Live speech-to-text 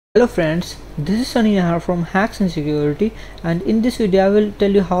Hello friends, this is Sunny here from Hacks and Security, and in this video I will tell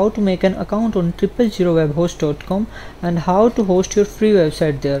you how to make an account on 000webhost.com and how to host your free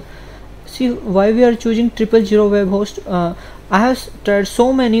website there. See why we are choosing 000webhost. I have tried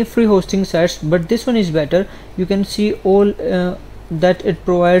so many free hosting sites, but this one is better. You can see all that it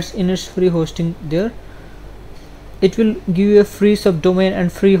provides in its free hosting there. It will give you a free subdomain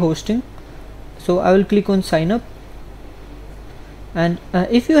and free hosting. So I will click on sign up. And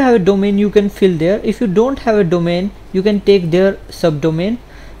if you have a domain, you can fill there. If you don't have a domain, you can take their subdomain.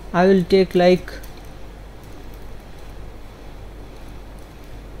 I will take like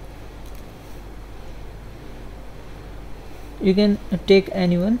you can take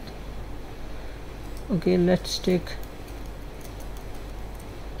anyone. Okay, let's take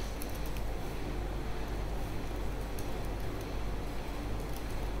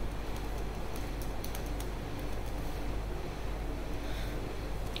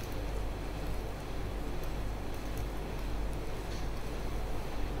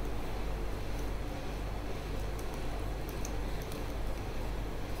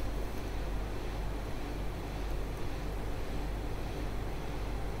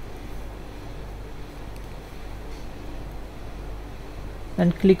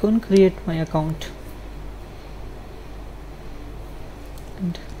and click on create my account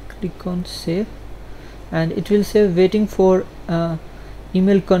and click on save, and it will say waiting for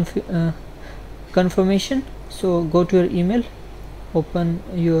email confirmation. So go to your email, open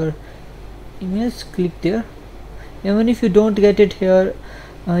your emails, click there. Even if you don't get it here,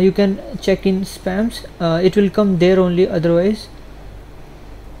 you can check in spams. It will come there only otherwise.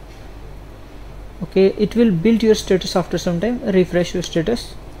 Okay, it will build your status after some time. Refresh your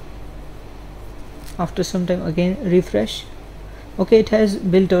status. After some time again refresh. Okay, it has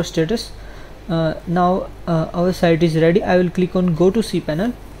built our status. Now our site is ready. I will click on go to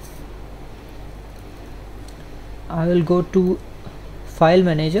cPanel. I will go to file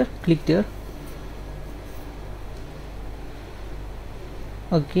manager, click there.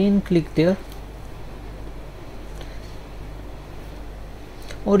 Again click there,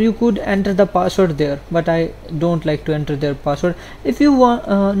 or you could enter the password there, but I don't like to enter their password. If you want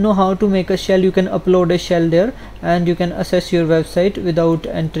know how to make a shell, you can upload a shell there and you can access your website without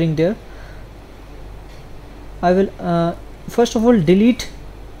entering there. I will first of all delete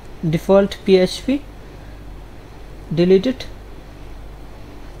default PHP. Delete it.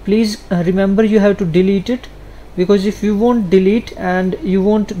 Please remember you have to delete it, because if you won't delete and you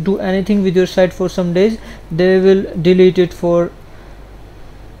won't do anything with your site for some days, they will delete it for.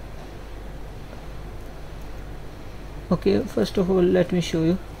 Okay, first of all let me show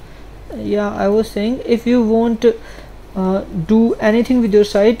you. Yeah, I was saying if you won't do anything with your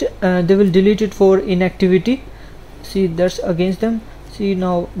site, they will delete it for inactivity. See, that's against them. See,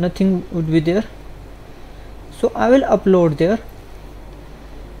 now nothing would be there. So I will upload there.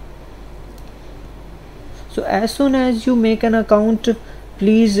 So as soon as you make an account,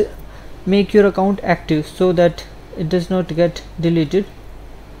 please make your account active so that it does not get deleted.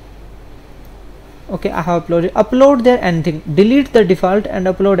 Okay, I have uploaded. Upload there anything, delete the default and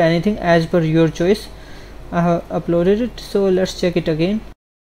upload anything as per your choice. I have uploaded it, so let's check it again.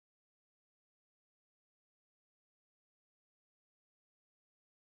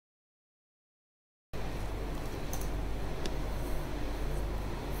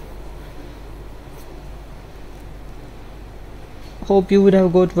 Hope you would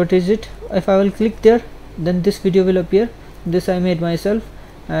have got what is it. If I will click there, then this video will appear. This I made myself,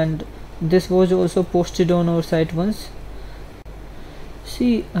 and this was also posted on our site once.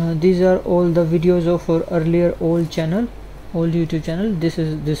 See, these are all the videos of our earlier old YouTube channel. This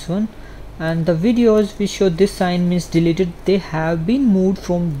is this one, and the videos which show this sign means deleted, they have been moved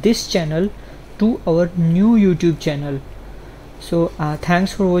from this channel to our new YouTube channel. So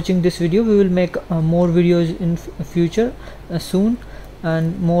thanks for watching this video. We will make more videos in future soon,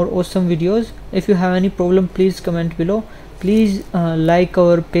 and more awesome videos. If you have any problem, please comment below. Please like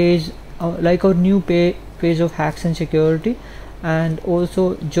our page, like our new page of Hacks and Security, and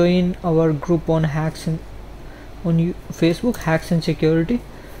also join our group on Facebook, Hacks and Security.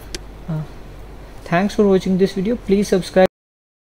 Thanks for watching this video. Please subscribe.